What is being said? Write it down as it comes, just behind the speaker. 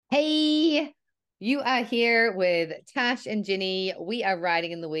Hey, you are here with Tash and Jenny. We are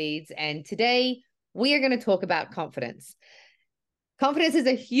riding in the weeds, and today we are going to talk about confidence. Confidence is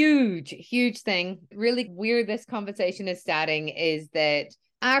a huge, huge thing. Really, where this conversation is starting is that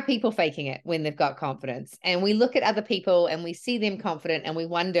are people faking it when they've got confidence? And we look at other people and we see them confident and we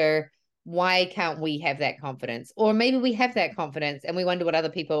wonder, why can't we have that confidence? Or maybe we have that confidence and we wonder what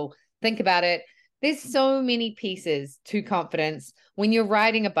other people think about it. There's so many pieces to confidence when you're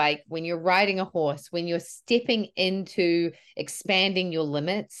riding a bike, when you're riding a horse, when you're stepping into expanding your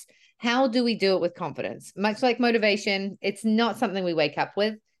limits. How do we do it with confidence? Much like motivation, it's not something we wake up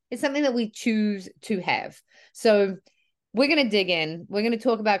with. It's something that we choose to have. So we're going to dig in. We're going to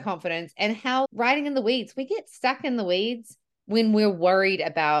talk about confidence and how riding in the weeds, we get stuck in the weeds when we're worried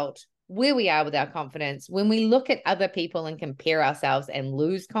about where we are with our confidence. When we look at other people and compare ourselves and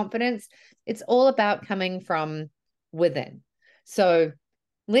lose confidence, it's all about coming from within. So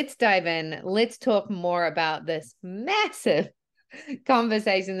let's dive in. Let's talk more about this massive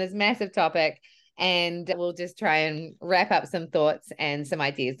conversation, this massive topic. And we'll just try and wrap up some thoughts and some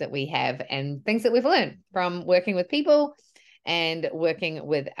ideas that we have and things that we've learned from working with people and working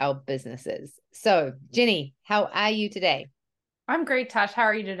with our businesses. So, Jenny, how are you today? I'm great, Tash. How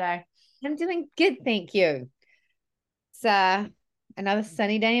are you today? I'm doing good, thank you. It's another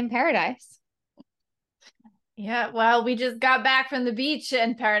sunny day in paradise. Yeah, well, we just got back from the beach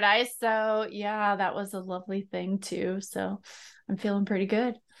in Paradise. So, yeah, that was a lovely thing too. So, I'm feeling pretty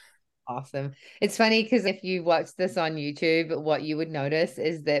good. Awesome. It's funny because if you watch this on YouTube, what you would notice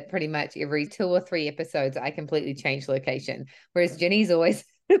is that pretty much every 2 or 3 episodes, I completely change location, whereas Jenny's always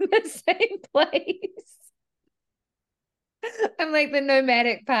in the same place. I'm like the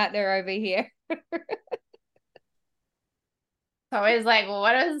nomadic partner over here. So I was like, well,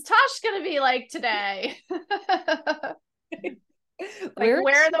 what is Tosh going to be like today? Like, We're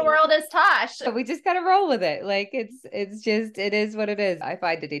where in the world is Tosh? we just gotta roll with it. Like it's just it is what it is. I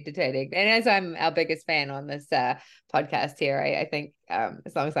find it entertaining, and as I'm our biggest fan on this podcast here, I think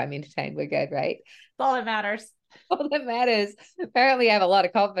as long as I'm entertained, we're good, right? That's all that matters. All that matters. Apparently, I have a lot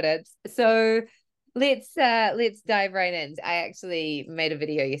of confidence. So let's dive right in. I actually made a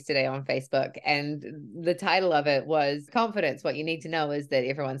video yesterday on Facebook, and the title of it was "Confidence. What you need to know is that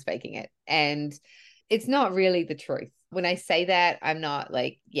everyone's faking it," and it's not really the truth. When I say that, I'm not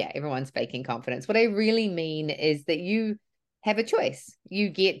like, yeah, everyone's faking confidence. What I really mean is that you have a choice. You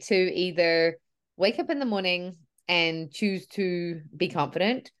get to either wake up in the morning and choose to be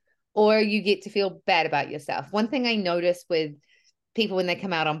confident, or you get to feel bad about yourself. One thing I notice with people when they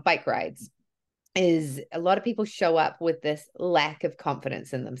come out on bike rides is a lot of people show up with this lack of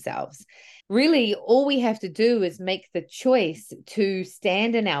confidence in themselves. Really, all we have to do is make the choice to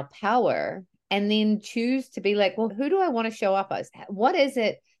stand in our power and then choose to be like, well, who do I want to show up as? What is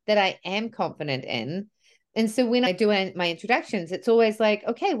it that I am confident in? And so when I do my introductions, it's always like,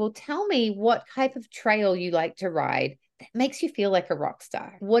 okay, well, tell me what type of trail you like to ride that makes you feel like a rock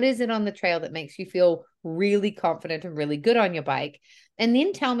star. What is it on the trail that makes you feel really confident and really good on your bike? And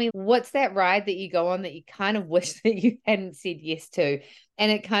then tell me what's that ride that you go on that you kind of wish that you hadn't said yes to.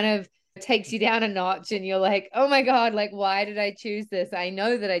 And it kind of takes you down a notch and you're like, oh my God, like, why did I choose this? I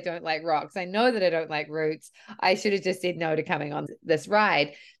know that I don't like rocks. I know that I don't like roots. I should have just said no to coming on this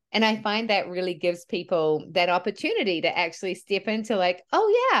ride. And I find that really gives people that opportunity to actually step into like,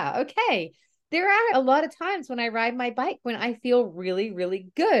 oh yeah, okay. There are a lot of times when I ride my bike when I feel really, really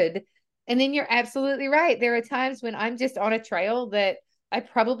good. And then you're absolutely right. There are times when I'm just on a trail that I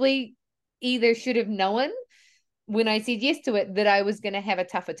probably either should have known when I said yes to it that I was going to have a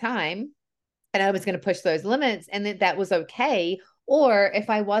tougher time and I was going to push those limits and that was okay. Or if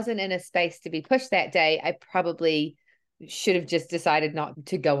I wasn't in a space to be pushed that day, I probably should have just decided not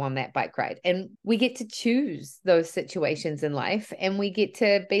to go on that bike ride. And we get to choose those situations in life and we get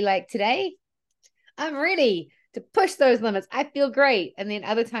to be like, today, I'm ready to push those limits. I feel great. And then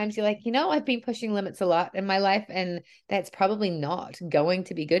other times you're like, I've been pushing limits a lot in my life and that's probably not going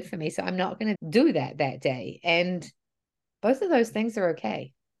to be good for me. So I'm not going to do that day. And both of those things are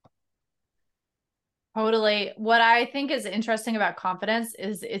okay. Totally. What I think is interesting about confidence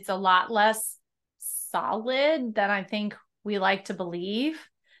is it's a lot less solid than I think we like to believe.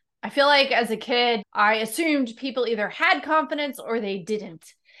 I feel like as a kid, I assumed people either had confidence or they didn't.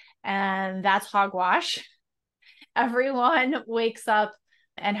 And that's hogwash. Everyone wakes up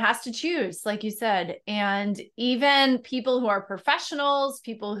and has to choose, like you said. And even people who are professionals,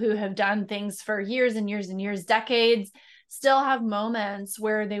 people who have done things for years and years and years, decades, still have moments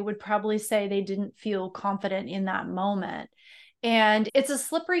where they would probably say they didn't feel confident in that moment. And it's a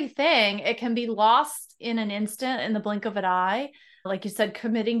slippery thing. It can be lost in an instant, in the blink of an eye. like you said,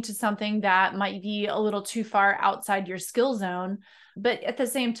 committing to something that might be a little too far outside your skill zone. But at the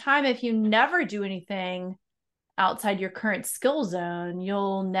same time, if you never do anything outside your current skill zone,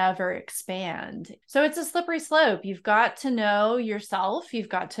 you'll never expand. So it's a slippery slope. You've got to know yourself. You've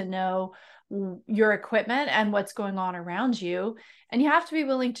got to know your equipment and what's going on around you. And you have to be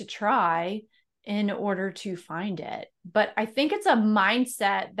willing to try in order to find it. But I think it's a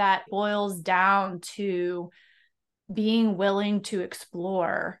mindset that boils down to being willing to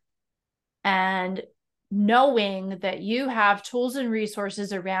explore and knowing that you have tools and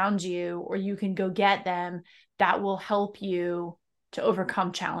resources around you, or you can go get them, that will help you to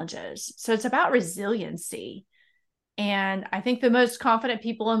overcome challenges. So it's about resiliency. And I think the most confident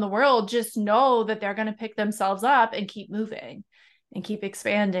people in the world just know that they're going to pick themselves up and keep moving and keep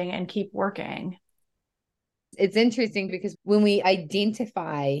expanding and keep working. It's interesting because when we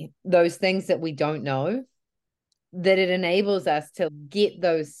identify those things that we don't know, that it enables us to get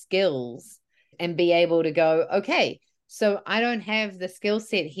those skills and be able to go, okay, so I don't have the skill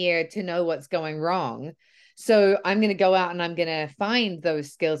set here to know what's going wrong. So I'm going to go out and I'm going to find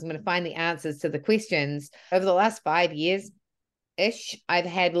those skills. I'm going to find the answers to the questions. Over the last 5 years-ish, I've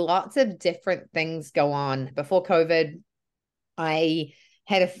had lots of different things go on. Before COVID, I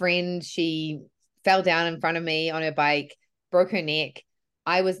had a friend, she fell down in front of me on her bike, broke her neck.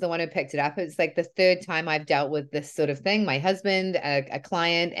 I was the one who picked it up. It's like the third time I've dealt with this sort of thing. My husband, a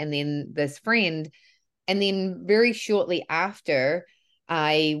client, and then this friend. And then very shortly after,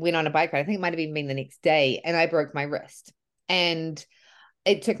 I went on a bike ride. I think it might have even been the next day, and I broke my wrist. And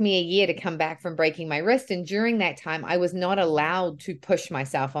it took me a year to come back from breaking my wrist. And during that time, I was not allowed to push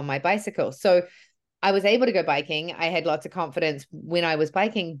myself on my bicycle. So I was able to go biking. I had lots of confidence when I was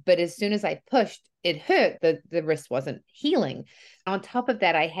biking, but as soon as I pushed, it hurt. The wrist wasn't healing. On top of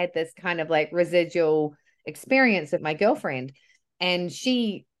that, I had this kind of like residual experience with my girlfriend, and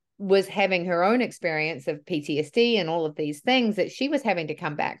she was having her own experience of PTSD and all of these things that she was having to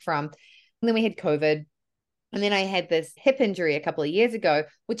come back from. And then we had COVID. And then I had this hip injury a couple of years ago,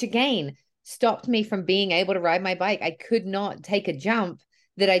 which again stopped me from being able to ride my bike. I could not take a jump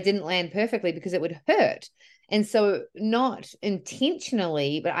that I didn't land perfectly because it would hurt. And so, not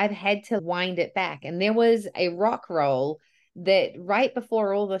intentionally, but I've had to wind it back. And there was a rock roll that right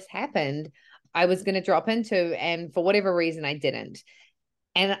before all this happened, I was going to drop into, and for whatever reason, I didn't.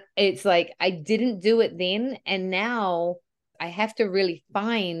 And it's like I didn't do it then. And now I have to really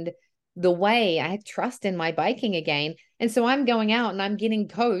find the way. I have trust in my biking again. And so I'm going out and I'm getting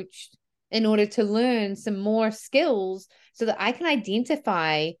coached in order to learn some more skills so that I can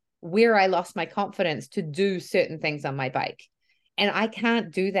identify where I lost my confidence to do certain things on my bike. And I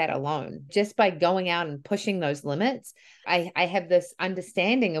can't do that alone. Just by going out and pushing those limits, I have this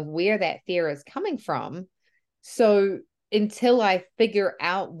understanding of where that fear is coming from. So until I figure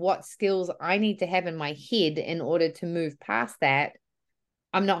out what skills I need to have in my head in order to move past that,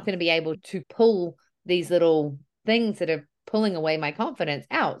 I'm not going to be able to pull these little things that are pulling away my confidence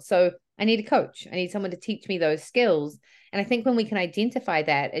out. So I need a coach. I need someone to teach me those skills. And I think when we can identify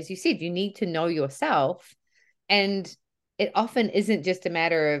that, as you said, you need to know yourself. And it often isn't just a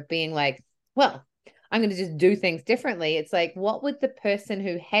matter of being like, well, I'm going to just do things differently. It's like, what would the person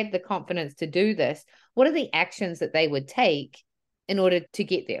who had the confidence to do this, what are the actions that they would take in order to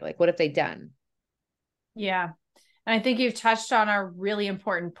get there? Like, what have they done? Yeah. And I think you've touched on a really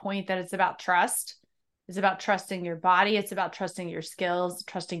important point, that it's about trust. It's about trusting your body. It's about trusting your skills,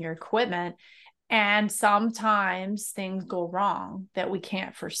 trusting your equipment. And sometimes things go wrong that we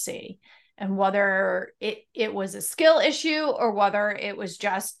can't foresee. And whether it was a skill issue, or whether it was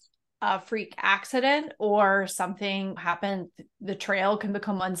just a freak accident or something happened, the trail can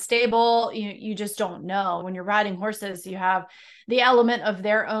become unstable. You just don't know. When you're riding horses, you have the element of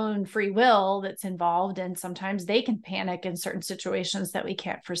their own free will that's involved. And sometimes they can panic in certain situations that we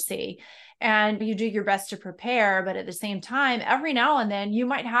can't foresee. And you do your best to prepare, but at the same time, every now and then you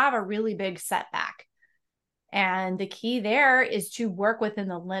might have a really big setback. And the key there is to work within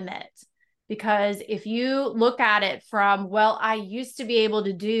the limit. Because if you look at it from, well, I used to be able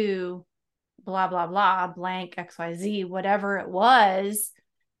to do blah, blah, blah, blank, XYZ, whatever it was,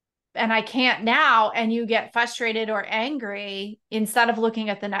 and I can't now, and you get frustrated or angry, instead of looking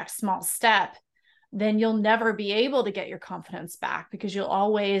at the next small step, then you'll never be able to get your confidence back, because you'll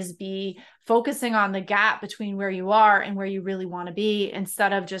always be focusing on the gap between where you are and where you really want to be,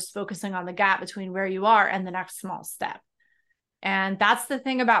 instead of just focusing on the gap between where you are and the next small step. And that's the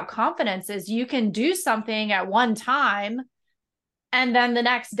thing about confidence, is you can do something at one time, and then the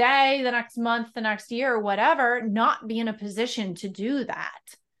next day, the next month, the next year, whatever, not be in a position to do that.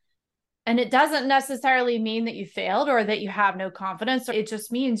 And it doesn't necessarily mean that you failed or that you have no confidence. It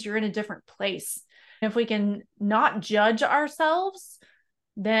just means you're in a different place. If we can not judge ourselves,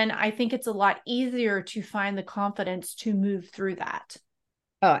 then I think it's a lot easier to find the confidence to move through that.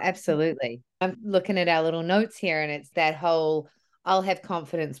 Oh, absolutely. I'm looking at our little notes here, and it's that whole I'll have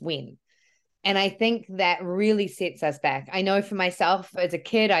confidence when. And I think that really sets us back. I know for myself as a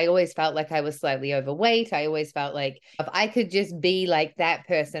kid, I always felt like I was slightly overweight. I always felt like if I could just be like that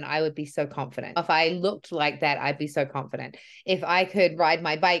person, I would be so confident. If I looked like that, I'd be so confident. If I could ride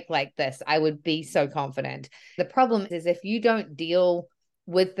my bike like this, I would be so confident. The problem is if you don't deal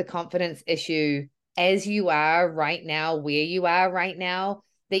with the confidence issue as you are right now, where you are right now,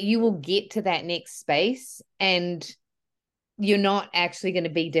 that you will get to that next space and you're not actually going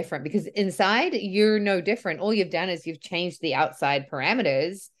to be different, because inside you're no different. All you've done is you've changed the outside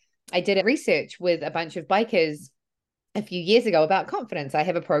parameters. I did a research with a bunch of bikers a few years ago about confidence. I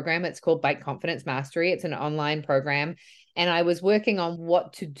have a program. It's called Bike Confidence Mastery. It's an online program. And I was working on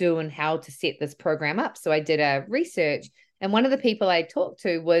what to do and how to set this program up. So I did a research. And one of the people I talked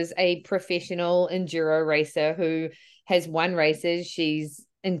to was a professional enduro racer who has won races. She's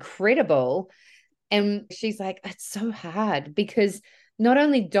incredible. And she's like, it's so hard because not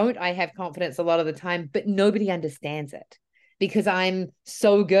only don't I have confidence a lot of the time, but nobody understands it because I'm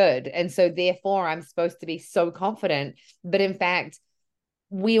so good. And so therefore I'm supposed to be so confident. But in fact,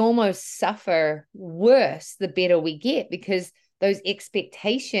 we almost suffer worse the better we get, because those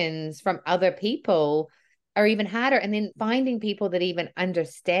expectations from other people are even harder. And then finding people that even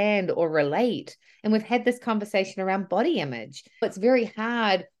understand or relate. And we've had this conversation around body image. It's very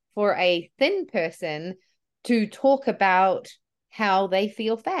hard for a thin person to talk about how they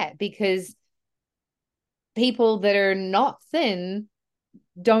feel fat, because people that are not thin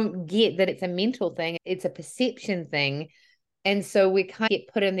don't get that it's a mental thing, it's a perception thing. And so we can't get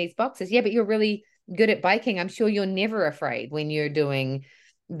put in these boxes. Yeah, but you're really good at biking. I'm sure you're never afraid when you're doing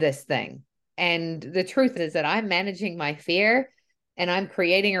this thing. And the truth is that I'm managing my fear and I'm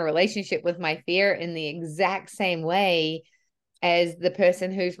creating a relationship with my fear in the exact same way as the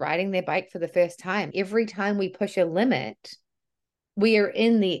person who's riding their bike for the first time. Every time we push a limit, we are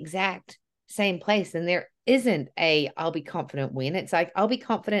in the exact same place. And there isn't a I'll be confident when. It's like I'll be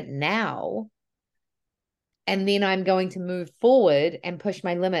confident now. And then I'm going to move forward and push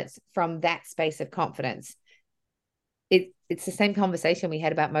my limits from that space of confidence. It's the same conversation we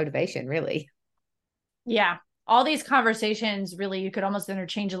had about motivation, really. Yeah. All these conversations, really, you could almost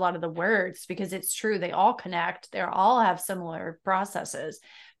interchange a lot of the words because it's true. They all connect. They all have similar processes.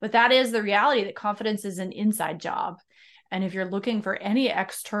 But that is the reality, that confidence is an inside job. And if you're looking for any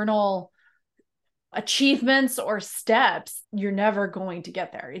external achievements or steps, you're never going to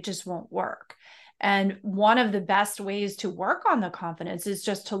get there. It just won't work. And one of the best ways to work on the confidence is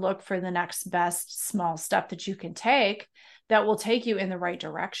just to look for the next best small step that you can take that will take you in the right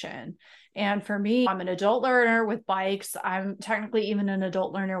direction. And for me, I'm an adult learner with bikes. I'm technically even an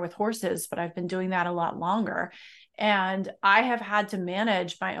adult learner with horses, but I've been doing that a lot longer. And I have had to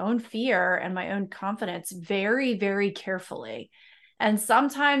manage my own fear and my own confidence very, very carefully. And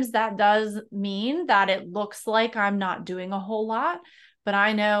sometimes that does mean that it looks like I'm not doing a whole lot. But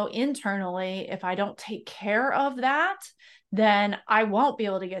I know internally, if I don't take care of that, then I won't be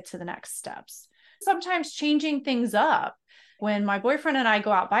able to get to the next steps. Sometimes changing things up. When my boyfriend and I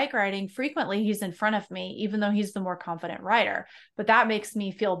go out bike riding, frequently he's in front of me, even though he's the more confident rider. But that makes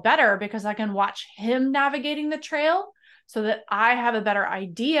me feel better because I can watch him navigating the trail so that I have a better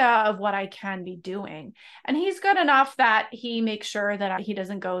idea of what I can be doing. And he's good enough that he makes sure that he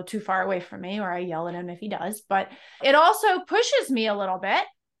doesn't go too far away from me, or I yell at him if he does. But it also pushes me a little bit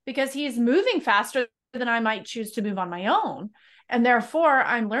because he's moving faster than I might choose to move on my own. And therefore,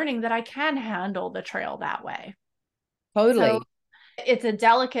 I'm learning that I can handle the trail that way. So Totally. it's a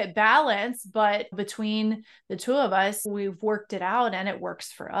delicate balance, but between the two of us, we've worked it out and it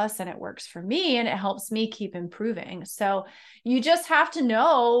works for us and it works for me and it helps me keep improving. So you just have to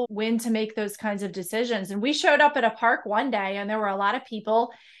know when to make those kinds of decisions. And we showed up at a park one day and there were a lot of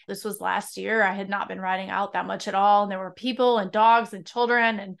people. This was last year. I had not been riding out that much at all. And there were people and dogs and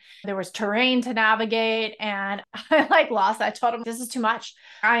children, and there was terrain to navigate. And I lost. I told them, this is too much.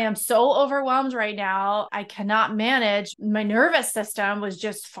 I am so overwhelmed right now. I cannot manage. My nervous system was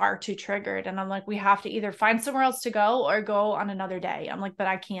just far too triggered. And I'm like, we have to either find somewhere else to go or go on another day. I'm like, but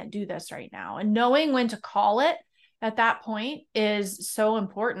I can't do this right now. And knowing when to call it at that point is so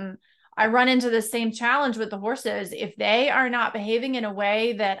important. I run into the same challenge with the horses. If they are not behaving in a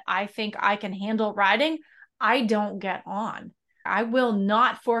way that I think I can handle riding, I don't get on. I will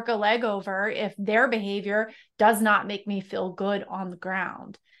not fork a leg over if their behavior does not make me feel good on the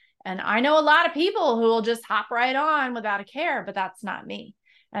ground. And I know a lot of people who will just hop right on without a care, but that's not me.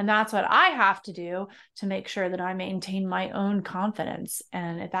 And that's what I have to do to make sure that I maintain my own confidence.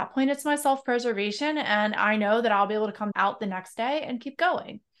 And at that point, it's my self-preservation. And I know that I'll be able to come out the next day and keep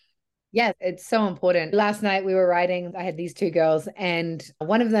going. Yeah, it's so important. Last night we were riding, I had these two girls, and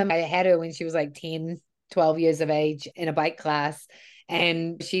one of them, I had her when she was like 10, 12 years of age in a bike class,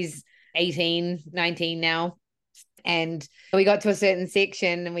 and she's 18, 19 now. And we got to a certain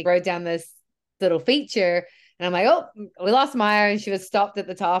section and we rode down this little feature. And I'm like, oh, we lost Maya. And she was stopped at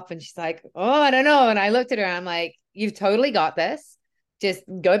the top. And she's like, oh, I don't know. And I looked at her and I'm like, you've totally got this. Just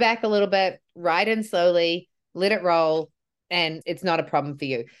go back a little bit, ride in slowly, let it roll. And it's not a problem for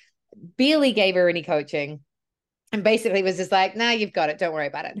you. Barely gave her any coaching and basically was just like, nah, you've got it. Don't worry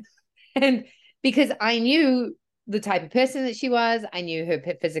about it. And because I knew the type of person that she was, I knew her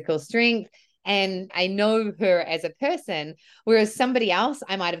physical strength, and I know her as a person. Whereas somebody else,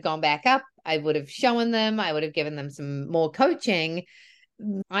 I might have gone back up. I would have shown them, I would have given them some more coaching.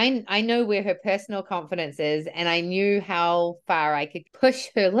 I know where her personal confidence is, and I knew how far I could push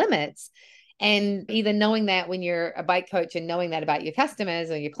her limits. And either knowing that when you're a bike coach and knowing that about your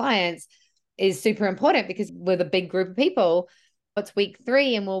customers or your clients is super important, because with a big group of people, it's week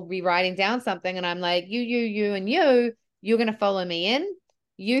 3 and we'll be writing down something. And I'm like, you, and you're going to follow me in.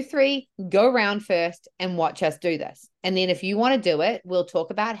 You 3 go around first and watch us do this. And then if you want to do it, we'll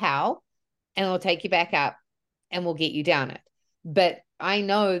talk about how, and we'll take you back up and we'll get you down it. But I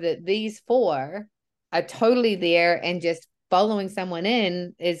know that these 4 are totally there, and just following someone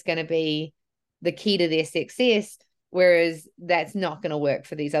in is going to be the key to their success. Whereas that's not going to work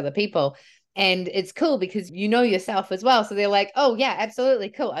for these other people. And it's cool because you know yourself as well. So they're like, oh, yeah, absolutely.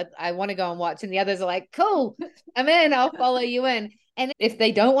 Cool. I want to go and watch. And the others are like, cool, I'm in. I'll follow you in. And if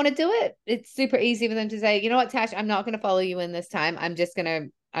they don't want to do it, it's super easy for them to say, you know what, Tash, I'm not going to follow you in this time. I'm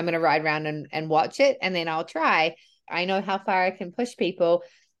going to ride around and watch it. And then I'll try. I know how far I can push people,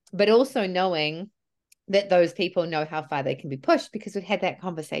 but also knowing that those people know how far they can be pushed, because we've had that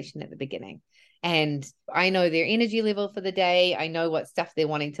conversation at the beginning. And I know their energy level for the day. I know what stuff they're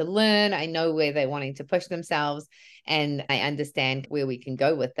wanting to learn. I know where they're wanting to push themselves. And I understand where we can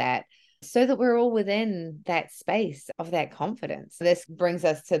go with that, so that we're all within that space of that confidence. This brings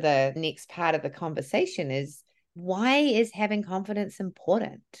us to the next part of the conversation: is why is having confidence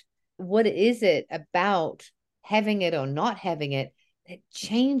important? What is it about having it or not having it that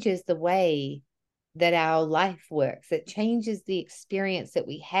changes the way that our life works? It changes the experience that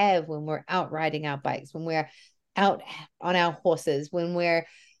we have when we're out riding our bikes, when we're out on our horses, when we're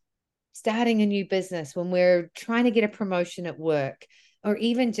starting a new business, when we're trying to get a promotion at work, or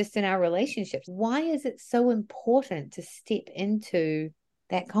even just in our relationships. Why is it so important to step into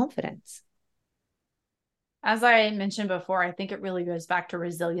that confidence? As I mentioned before, I think it really goes back to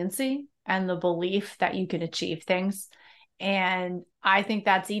resiliency and the belief that you can achieve things. And I think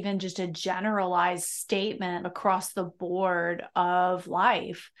that's even just a generalized statement across the board of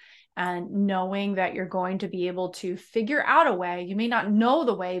life. And knowing that you're going to be able to figure out a way, you may not know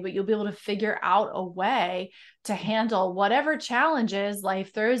the way, but you'll be able to figure out a way to handle whatever challenges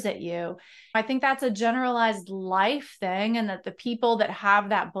life throws at you. I think that's a generalized life thing, and that the people that have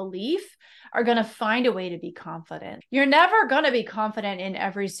that belief are going to find a way to be confident. You're never going to be confident in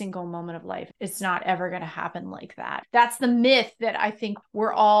every single moment of life. It's not ever going to happen like that. That's the myth that I think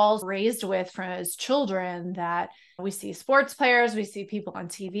we're all raised with from as children, that we see sports players, we see people on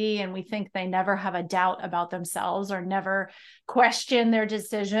TV, and we think they never have a doubt about themselves, or never question their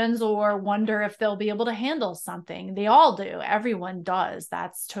decisions, or wonder if they'll be able to handle something. They all do. Everyone does.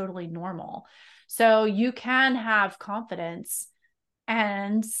 That's totally normal. So you can have confidence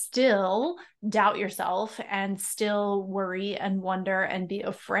and still doubt yourself, and still worry and wonder and be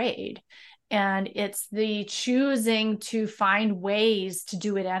afraid. And it's the choosing to find ways to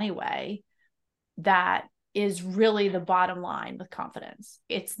do it anyway that is really the bottom line with confidence.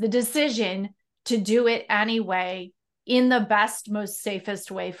 It's the decision to do it anyway, in the best, most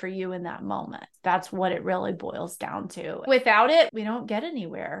safest way for you in that moment. That's what it really boils down to. Without it, we don't get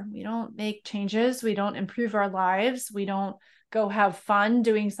anywhere. We don't make changes. We don't improve our lives. We don't go have fun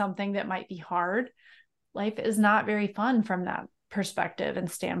doing something that might be hard. Life is not very fun from that perspective and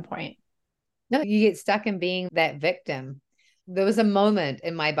standpoint. No, you get stuck in being that victim. There was a moment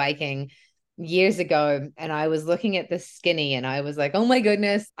in my biking years ago, and I was looking at the skinny and I was like, oh my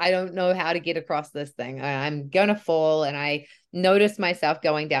goodness, I don't know how to get across this thing. I'm gonna fall. And I noticed myself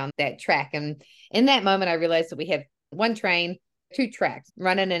going down that track. And in that moment, I realized that we have one train, 2 tracks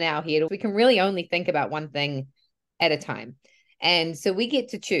running in our head. We can really only think about one thing at a time. And so we get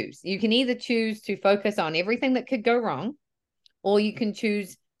to choose. You can either choose to focus on everything that could go wrong, or you can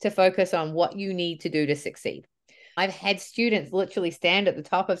choose to focus on what you need to do to succeed. I've had students literally stand at the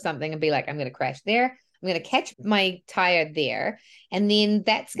top of something and be like, I'm going to crash there. I'm going to catch my tire there. And then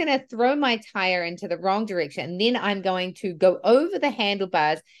that's going to throw my tire into the wrong direction. And then I'm going to go over the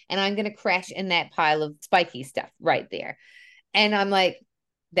handlebars and I'm going to crash in that pile of spiky stuff right there. And I'm like,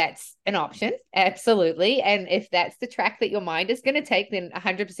 that's an option. Absolutely. And if that's the track that your mind is going to take, then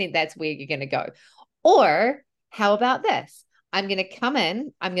 100% that's where you're going to go. Or how about this? I'm going to come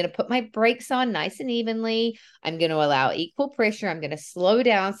in, I'm going to put my brakes on nice and evenly. I'm going to allow equal pressure. I'm going to slow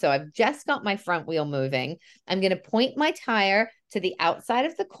down. So I've just got my front wheel moving. I'm going to point my tire to the outside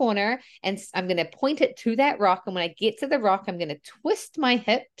of the corner and I'm going to point it to that rock. And when I get to the rock, I'm going to twist my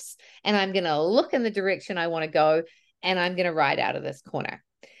hips and I'm going to look in the direction I want to go. And I'm going to ride out of this corner.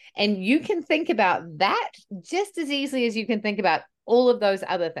 And you can think about that just as easily as you can think about all of those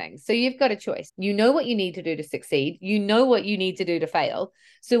other things. So you've got a choice. You know what you need to do to succeed. You know what you need to do to fail.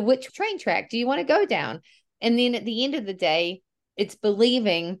 So which train track do you want to go down? And then at the end of the day, it's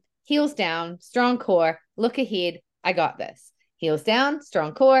believing heels down, strong core, look ahead, I got this. Heels down,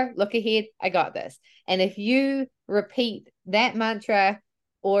 strong core, look ahead, I got this. And if you repeat that mantra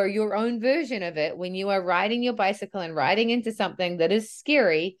or your own version of it when you are riding your bicycle and riding into something that is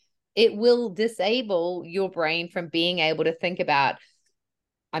scary, it will disable your brain from being able to think about,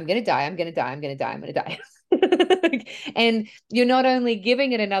 I'm going to die, I'm going to die, I'm going to die, I'm going to die. And you're not only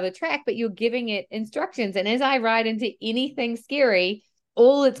giving it another track, but you're giving it instructions. And as I ride into anything scary,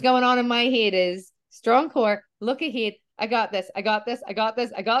 all that's going on in my head is strong core, look ahead, I got this, I got this, I got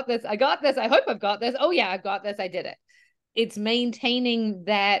this, I got this, I got this, I hope I've got this. Oh yeah, I've got this, I did it. It's maintaining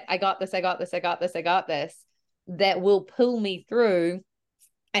that I got this, I got this, I got this, I got this, that will pull me through.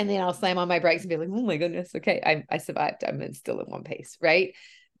 And then I'll slam on my brakes and be like, oh my goodness, okay, I survived. I'm still at one pace, right?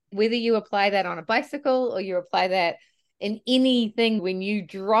 Whether you apply that on a bicycle or you apply that in anything, when you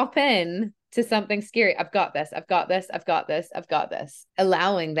drop in to something scary, I've got this, I've got this, I've got this, I've got this,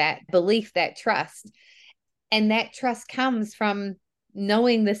 allowing that belief, that trust. And that trust comes from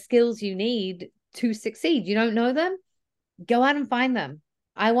knowing the skills you need to succeed. You don't know them? Go out and find them.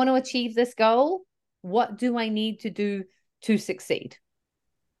 I want to achieve this goal. What do I need to do to succeed?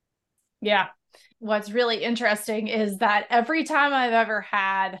 Yeah. What's really interesting is that every time I've ever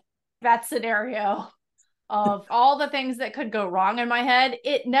had that scenario of all the things that could go wrong in my head,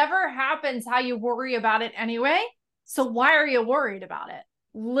 it never happens how you worry about it anyway. So why are you worried about it?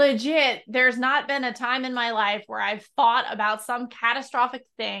 Legit, there's not been a time in my life where I've thought about some catastrophic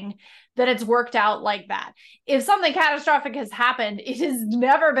thing that it's worked out like that. If something catastrophic has happened, it has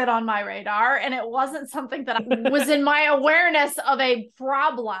never been on my radar, and it wasn't something that was in my awareness of a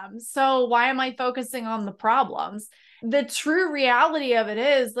problem. So why am I focusing on the problems? The true reality of it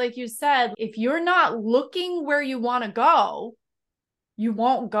is, like you said, if you're not looking where you want to go, you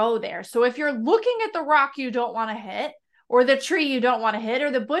won't go there. So if you're looking at the rock you don't want to hit, or the tree you don't want to hit,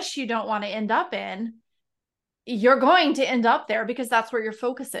 or the bush you don't want to end up in, you're going to end up there because that's where your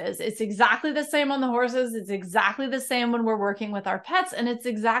focus is. It's exactly the same on the horses. It's exactly the same when we're working with our pets. And it's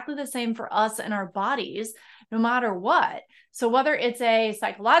exactly the same for us and our bodies, no matter what. So whether it's a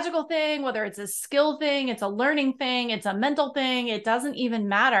psychological thing, whether it's a skill thing, it's a learning thing, it's a mental thing, it doesn't even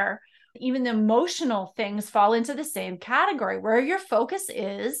matter. Even the emotional things fall into the same category. Where your focus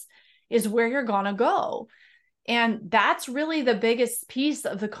is where you're going to go. And that's really the biggest piece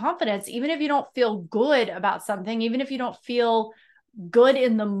of the confidence. Even if you don't feel good about something, even if you don't feel good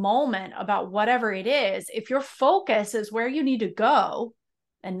in the moment about whatever it is, if your focus is where you need to go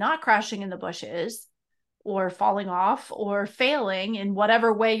and not crashing in the bushes or falling off or failing in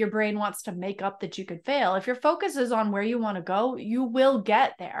whatever way your brain wants to make up that you could fail, if your focus is on where you want to go, you will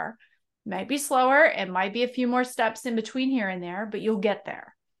get there. It might be slower. It might be a few more steps in between here and there, but you'll get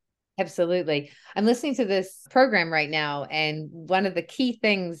there. Absolutely. I'm listening to this program right now, and one of the key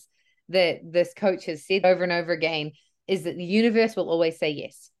things that this coach has said over and over again is that the universe will always say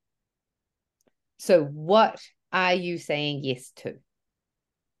yes. So what are you saying yes to?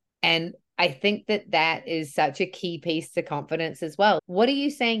 And I think that that is such a key piece to confidence as well. What are you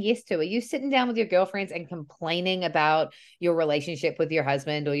saying yes to? Are you sitting down with your girlfriends and complaining about your relationship with your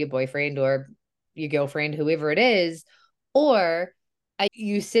husband or your boyfriend or your girlfriend, whoever it is? Or are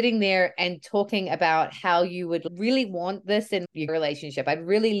you sitting there and talking about how you would really want this in your relationship? I'd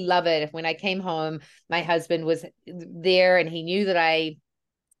really love it if when I came home, my husband was there and he knew that I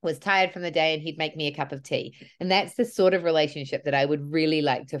was tired from the day and he'd make me a cup of tea. And that's the sort of relationship that I would really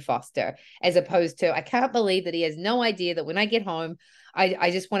like to foster, as opposed to, I can't believe that he has no idea that when I get home,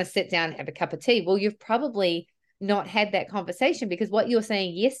 I just want to sit down and have a cup of tea. Well, you've probably not had that conversation, because what you're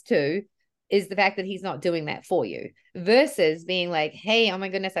saying yes to is the fact that he's not doing that for you, versus being like, hey, oh my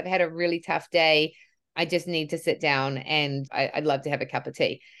goodness, I've had a really tough day. I just need to sit down and I'd love to have a cup of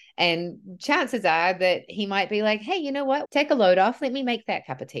tea. And chances are that he might be like, hey, you know what? Take a load off. Let me make that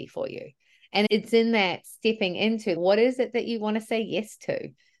cup of tea for you. And it's in that stepping into what is it that you want to say yes to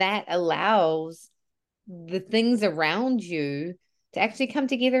that allows the things around you to actually come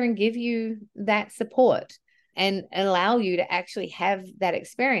together and give you that support and allow you to actually have that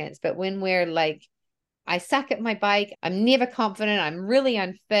experience. But when we're like, I suck at my bike, I'm never confident, I'm really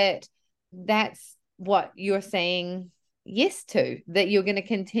unfit, that's what you're saying yes to, that you're going to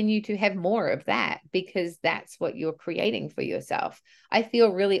continue to have more of that because that's what you're creating for yourself. I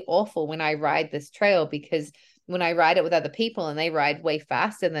feel really awful when I ride this trail because when I ride it with other people and they ride way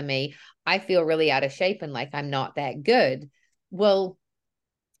faster than me, I feel really out of shape and like I'm not that good. Well,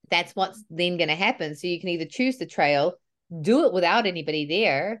 that's what's then going to happen. So you can either choose the trail, do it without anybody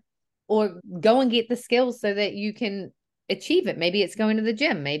there, or go and get the skills so that you can achieve it. Maybe it's going to the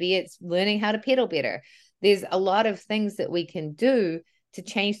gym. Maybe it's learning how to pedal better. There's a lot of things that we can do to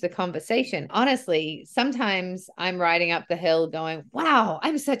change the conversation. Honestly, sometimes I'm riding up the hill going, wow,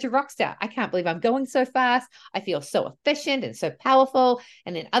 I'm such a rock star. I can't believe I'm going so fast. I feel so efficient and so powerful.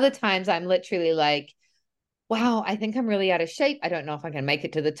 And then other times I'm literally like, wow, I think I'm really out of shape. I don't know if I can make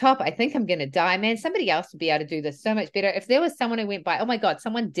it to the top. I think I'm going to die, man. Somebody else would be able to do this so much better. If there was someone who went by, oh my God,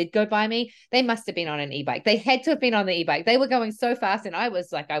 someone did go by me. They must have been on an e-bike. They had to have been on the e-bike. They were going so fast. And I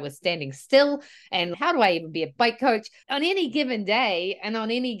was like, I was standing still. And how do I even be a bike coach on any given day and on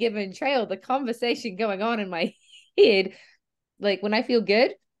any given trail? The conversation going on in my head, like when I feel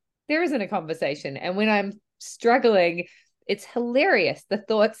good, there isn't a conversation. And when I'm struggling, it's hilarious. The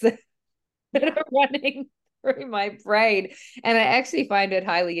thoughts that are running through my brain. And I actually find it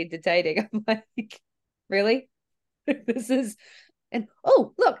highly entertaining. I'm like, really? This is, and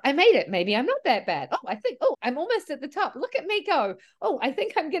oh, look, I made it. Maybe I'm not that bad. Oh, I think, oh, I'm almost at the top. Look at me go. Oh, I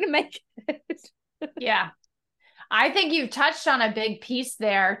think I'm going to make it. Yeah. I think you've touched on a big piece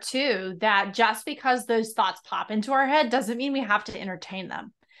there too, that just because those thoughts pop into our head doesn't mean we have to entertain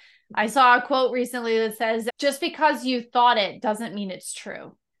them. I saw a quote recently that says, just because you thought it doesn't mean it's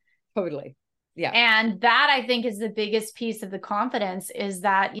true. Totally. Yeah. And that I think is the biggest piece of the confidence, is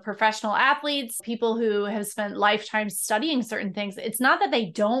that professional athletes, people who have spent lifetimes studying certain things, it's not that they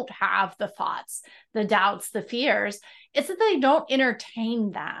don't have the thoughts, the doubts, the fears. It's that they don't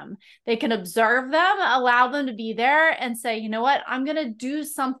entertain them. They can observe them, allow them to be there and say, you know what, I'm going to do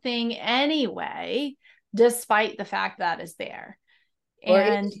something anyway, despite the fact that is there. Or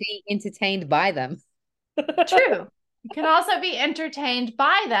And be entertained by them. true. You can also be entertained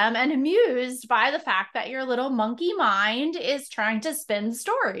by them and amused by the fact that your little monkey mind is trying to spin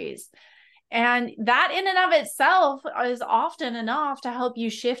stories. And that in and of itself is often enough to help you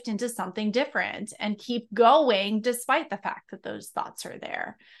shift into something different and keep going despite the fact that those thoughts are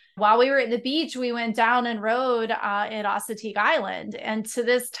there. While we were at the beach, we went down and rode at Assateague Island. And to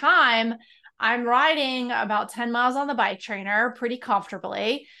this time, I'm riding about 10 miles on the bike trainer pretty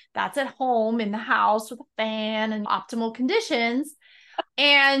comfortably. That's at home in the house with a fan and optimal conditions.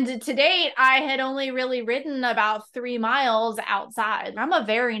 And to date, I had only really ridden about 3 miles outside. I'm a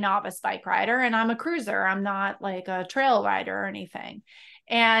very novice bike rider and I'm a cruiser. I'm not like a trail rider or anything.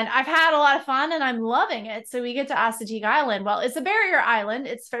 And I've had a lot of fun and I'm loving it. So we get to Assateague Island. Well, it's a barrier island.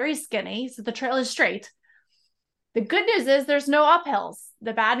 It's very skinny. So the trail is straight. The good news is there's no uphills.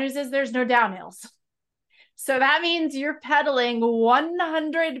 The bad news is there's no downhills. So that means you're pedaling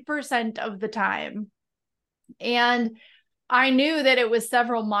 100% of the time. And I knew that it was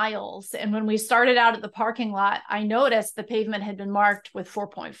several miles. And when we started out at the parking lot, I noticed the pavement had been marked with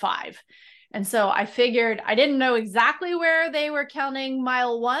 4.5. And so I figured, I didn't know exactly where they were counting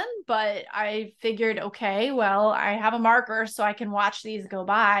mile 1, but I figured, okay, well, I have a marker so I can watch these go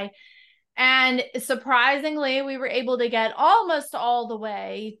by. And surprisingly, we were able to get almost all the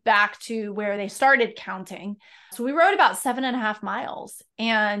way back to where they started counting. So we rode about 7.5 miles.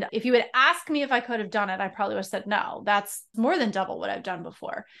 And if you had asked me if I could have done it, I probably would have said no. That's more than double what I've done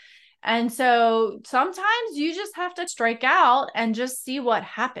before. And so sometimes you just have to strike out and just see what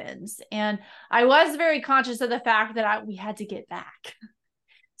happens. And I was very conscious of the fact that we had to get back.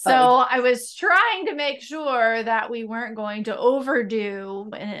 So I was trying to make sure that we weren't going to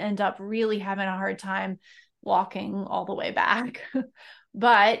overdo and end up really having a hard time walking all the way back.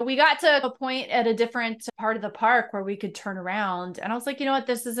 But we got to a point at a different part of the park where we could turn around. And I was like, you know what,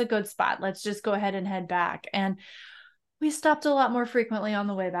 this is a good spot. Let's just go ahead and head back. And We stopped a lot more frequently on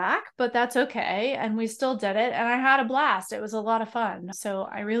the way back, but that's okay. And we still did it. And I had a blast. It was a lot of fun. So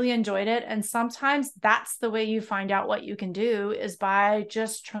I really enjoyed it. And sometimes that's the way you find out what you can do, is by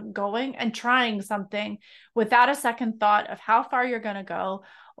just going and trying something without a second thought of how far you're going to go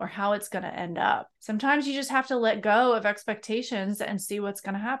or how it's going to end up. Sometimes you just have to let go of expectations and see what's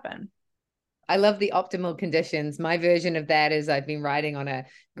going to happen. I love the optimal conditions. My version of that is I've been riding on a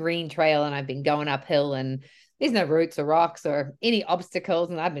green trail and I've been going uphill and there's no roots or rocks or any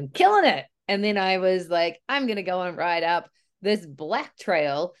obstacles and I've been killing it. And then I was like, I'm going to go and ride up this black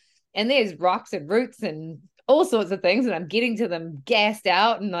trail and there's rocks and roots and all sorts of things. And I'm getting to them gassed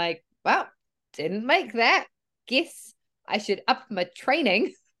out and like, well, didn't make that. Guess I should up my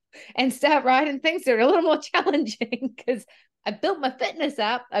training and start riding things that are a little more challenging because I've built my fitness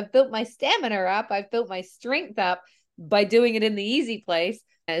up. I've built my stamina up. I've built my strength up by doing it in the easy place.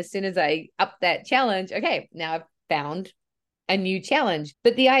 As soon as I up that challenge, okay, now I've found a new challenge.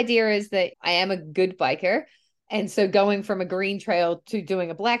 But the idea is that I am a good biker. And so going from a green trail to doing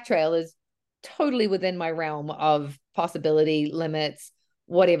a black trail is totally within my realm of possibility, limits,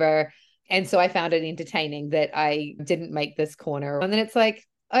 whatever. And so I found it entertaining that I didn't make this corner. And then it's like,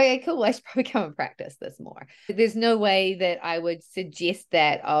 okay, cool. I should probably come and practice this more. There's no way that I would suggest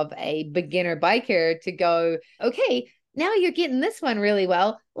that of a beginner biker to go, okay, now you're getting this one really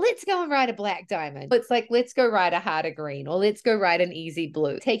well. Let's go and ride a black diamond. It's like, let's go ride a harder green or let's go ride an easy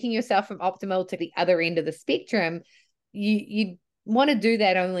blue. Taking yourself from optimal to the other end of the spectrum, you want to do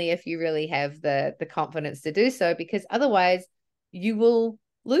that only if you really have the confidence to do so, because otherwise you will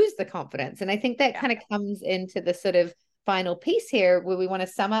lose the confidence. And I think that kind of comes into the sort of final piece here where we want to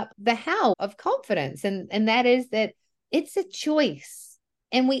sum up the how of confidence. And that is that it's a choice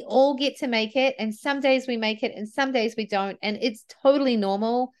and we all get to make it. And some days we make it and some days we don't. And it's totally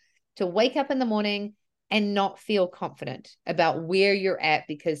normal to wake up in the morning and not feel confident about where you're at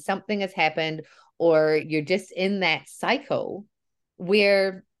because something has happened or you're just in that cycle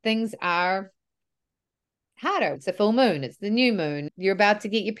where things are harder. It's a full moon. It's the new moon. You're about to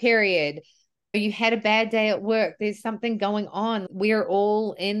get your period. You had a bad day at work. There's something going on. We're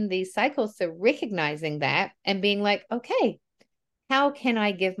all in these cycles. So recognizing that and being like, okay, how can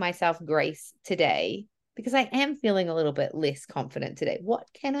I give myself grace today? Because I am feeling a little bit less confident today. What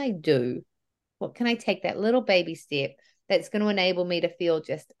can I do? What can I take that little baby step that's going to enable me to feel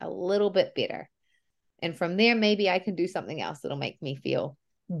just a little bit better? And from there, maybe I can do something else that'll make me feel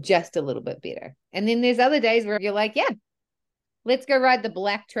just a little bit better. And then there's other days where you're like, yeah, let's go ride the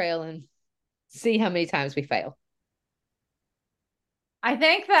black trail and see how many times we fail. I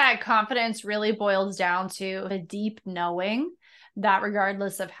think that confidence really boils down to a deep knowing that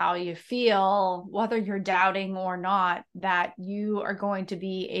regardless of how you feel, whether you're doubting or not, that you are going to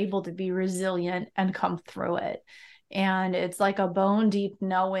be able to be resilient and come through it. And it's like a bone deep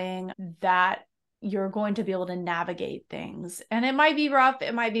knowing that you're going to be able to navigate things. And it might be rough,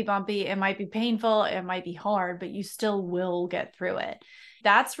 it might be bumpy, it might be painful, it might be hard, but you still will get through it.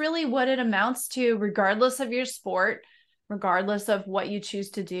 That's really what it amounts to, regardless of your sport, regardless of what you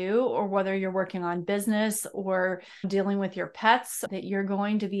choose to do, or whether you're working on business or dealing with your pets, that you're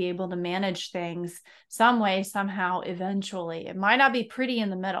going to be able to manage things some way, somehow, eventually. It might not be pretty in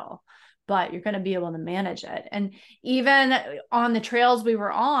the middle, but you're going to be able to manage it. And even on the trails we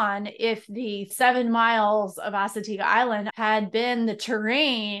were on, if the 7 miles of Assateague Island had been the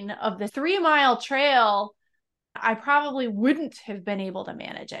terrain of the 3-mile trail, I probably wouldn't have been able to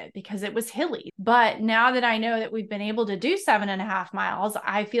manage it because it was hilly. But now that I know that we've been able to do 7.5 miles,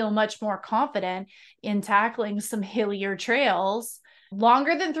 I feel much more confident in tackling some hillier trails.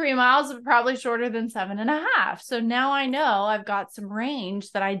 Longer than 3 miles, but probably shorter than 7.5. So now I know I've got some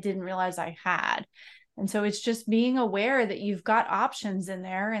range that I didn't realize I had. And so it's just being aware that you've got options in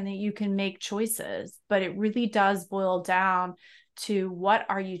there and that you can make choices. But it really does boil down to what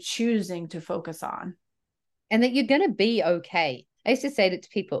are you choosing to focus on? And that you're going to be okay. I used to say it to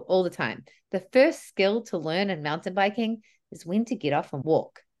people all the time. The first skill to learn in mountain biking is when to get off and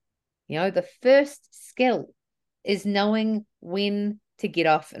walk. You know, the first skill is knowing when to get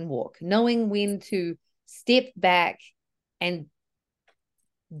off and walk, knowing when to step back and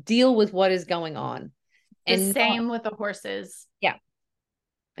deal with what is going on. The And same with the horses. Yeah.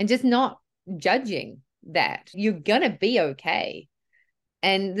 And just not judging that. You're going to be okay.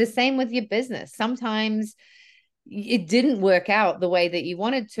 And the same with your business. Sometimes it didn't work out the way that you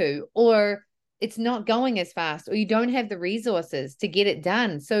wanted to, or it's not going as fast, or you don't have the resources to get it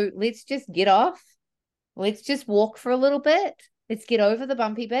done. So let's just get off. Let's just walk for a little bit. Let's get over the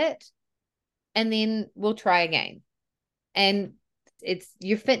bumpy bit and then we'll try again. And it's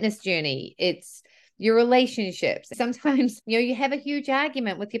your fitness journey. It's your relationships. Sometimes, you have a huge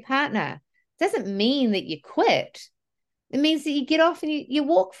argument with your partner. It doesn't mean that you quit. It means that you get off and you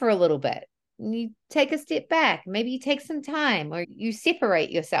walk for a little bit. And you take a step back. Maybe you take some time or you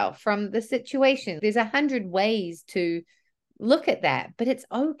separate yourself from the situation. There's 100 ways to look at that, but it's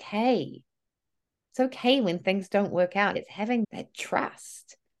okay. It's okay when things don't work out. It's having that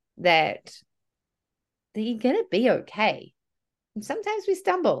trust that you're going to be okay. And sometimes we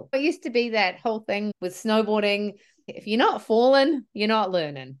stumble. It used to be that whole thing with snowboarding. If you're not falling, you're not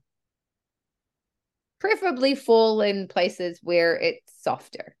learning. Preferably fall in places where it's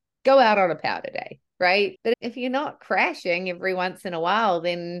softer. Go out on a powder day, right? But if you're not crashing every once in a while,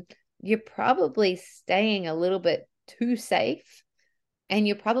 then you're probably staying a little bit too safe. And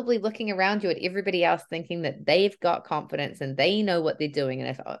you're probably looking around you at everybody else thinking that they've got confidence and they know what they're doing.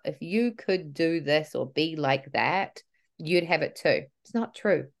 And if you could do this or be like that, you'd have it too. It's not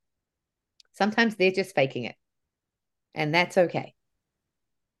true. Sometimes they're just faking it. And that's okay.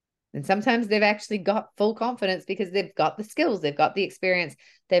 And sometimes they've actually got full confidence because they've got the skills, they've got the experience,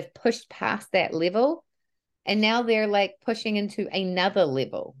 they've pushed past that level. And now they're like pushing into another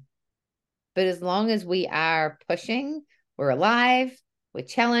level. But as long as we are pushing, we're alive, we're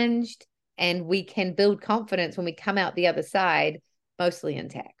challenged, and we can build confidence when we come out the other side, mostly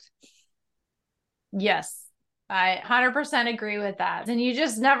intact. Yes, I 100% agree with that. And you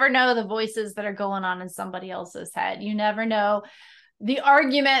just never know the voices that are going on in somebody else's head. You never know the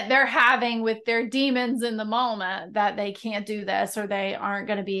argument they're having with their demons in the moment that they can't do this or they aren't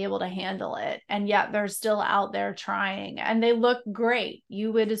going to be able to handle it. And yet they're still out there trying and they look great.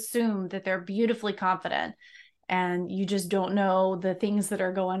 You would assume that they're beautifully confident and you just don't know the things that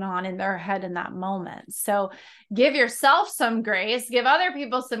are going on in their head in that moment. So give yourself some grace, give other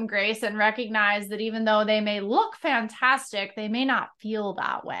people some grace, and recognize that even though they may look fantastic, they may not feel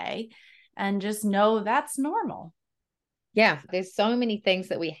that way. And just know that's normal. Yeah, there's so many things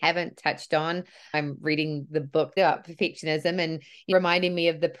that we haven't touched on. I'm reading the book about perfectionism and reminding me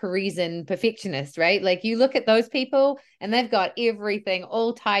of the Parisian perfectionist, right? Like you look at those people and they've got everything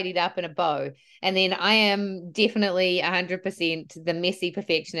all tidied up in a bow. And then I am definitely 100% the messy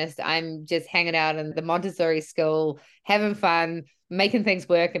perfectionist. I'm just hanging out in the Montessori school, having fun, making things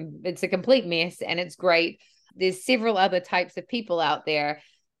work. And it's a complete mess and it's great. There's several other types of people out there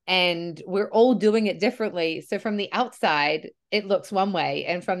and we're all doing it differently. So from the outside, it looks one way,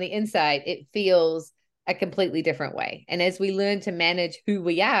 and from the inside, it feels a completely different way. And as we learn to manage who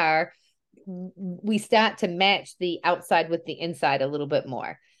we are, we start to match the outside with the inside a little bit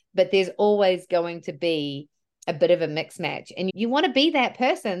more. But there's always going to be a bit of a mix match. And you want to be that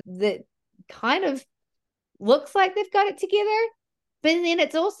person that kind of looks like they've got it together. But then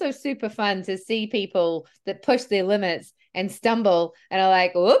it's also super fun to see people that push their limits and stumble and are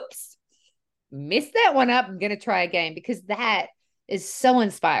like, oops, missed that one up. I'm going to try again, because that is so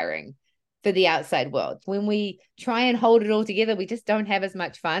inspiring for the outside world. When we try and hold it all together, we just don't have as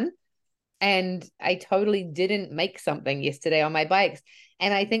much fun. And I totally didn't make something yesterday on my bikes.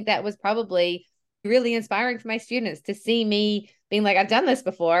 And I think that was probably really inspiring for my students to see me being like, I've done this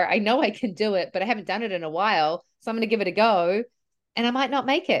before. I know I can do it, but I haven't done it in a while. So I'm going to give it a go. And I might not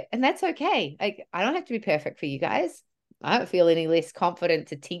make it. And that's okay. Like, I don't have to be perfect for you guys. I don't feel any less confident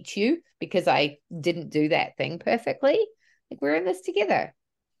to teach you because I didn't do that thing perfectly. Like, we're in this together.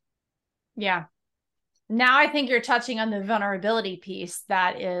 Yeah. Now I think you're touching on the vulnerability piece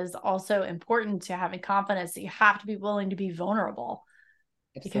that is also important to having confidence. That you have to be willing to be vulnerable.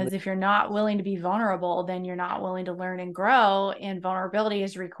 Absolutely. Because if you're not willing to be vulnerable, then you're not willing to learn and grow, and vulnerability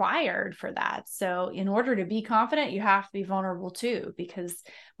is required for that. So in order to be confident, you have to be vulnerable too, because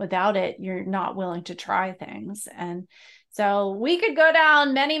without it, you're not willing to try things. And so we could go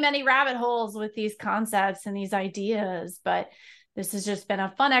down many, many rabbit holes with these concepts and these ideas, but this has just been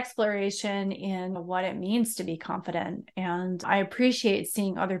a fun exploration in what it means to be confident. And I appreciate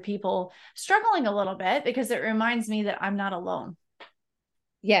seeing other people struggling a little bit because it reminds me that I'm not alone.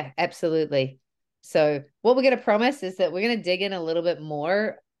 Yeah, absolutely. So what we're going to promise is that we're going to dig in a little bit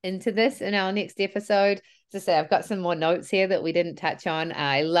more into this in our next episode. As I say, I've got some more notes here that we didn't touch on.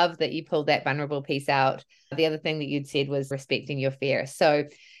 I love that you pulled that vulnerable piece out. The other thing that you'd said was respecting your fear. So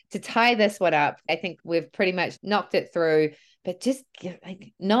to tie this one up, I think we've pretty much knocked it through, but just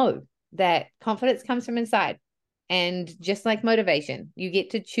know that confidence comes from inside. And just like motivation, you get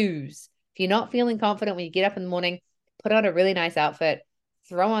to choose. If you're not feeling confident when you get up in the morning, put on a really nice outfit,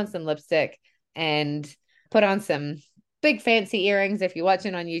 throw on some lipstick, and put on some big fancy earrings. If you're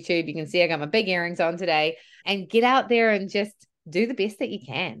watching on YouTube, you can see I got my big earrings on today, and get out there and just do the best that you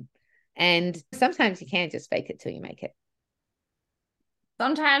can. And sometimes you can't just fake it till you make it.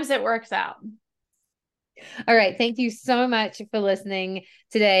 Sometimes it works out. All right. Thank you so much for listening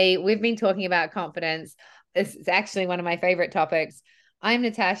today. We've been talking about confidence. This is actually one of my favorite topics. I'm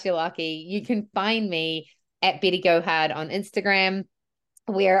Natasha Lucky. You can find me at Betty Go Hard on Instagram,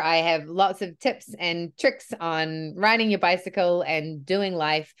 where I have lots of tips and tricks on riding your bicycle and doing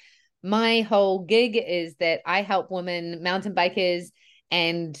life. My whole gig is that I help women, mountain bikers,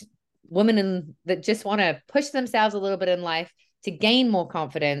 and that just want to push themselves a little bit in life to gain more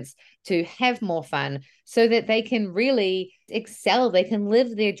confidence, to have more fun, so that they can really excel. They can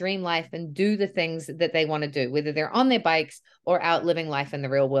live their dream life and do the things that they want to do, whether they're on their bikes or out living life in the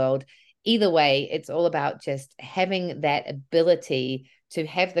real world. Either way, it's all about just having that ability to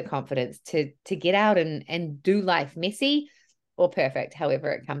have the confidence to get out and do life, messy or perfect, however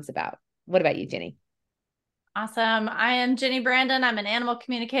it comes about. What about you, Jenny? Awesome. I am Jenny Brandon. I'm an animal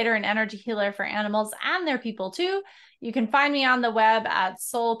communicator and energy healer for animals and their people too. You can find me on the web at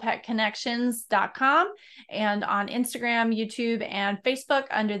soulpetconnections.com and on Instagram, YouTube, and Facebook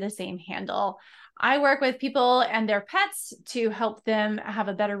under the same handle. I work with people and their pets to help them have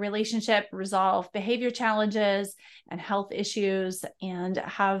a better relationship, resolve behavior challenges and health issues, and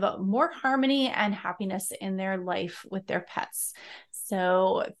have more harmony and happiness in their life with their pets.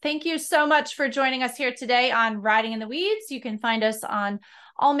 So thank you so much for joining us here today on Riding in the Weeds. You can find us on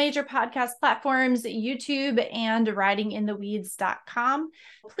all major podcast platforms, YouTube, and ridingintheweeds.com.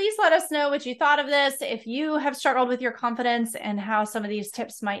 Please let us know what you thought of this. If you have struggled with your confidence and how some of these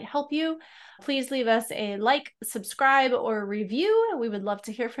tips might help you, please leave us a like, subscribe, or review. We would love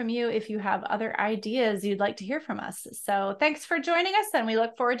to hear from you if you have other ideas you'd like to hear from us. So thanks for joining us, and we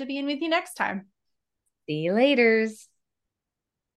look forward to being with you next time. See you later.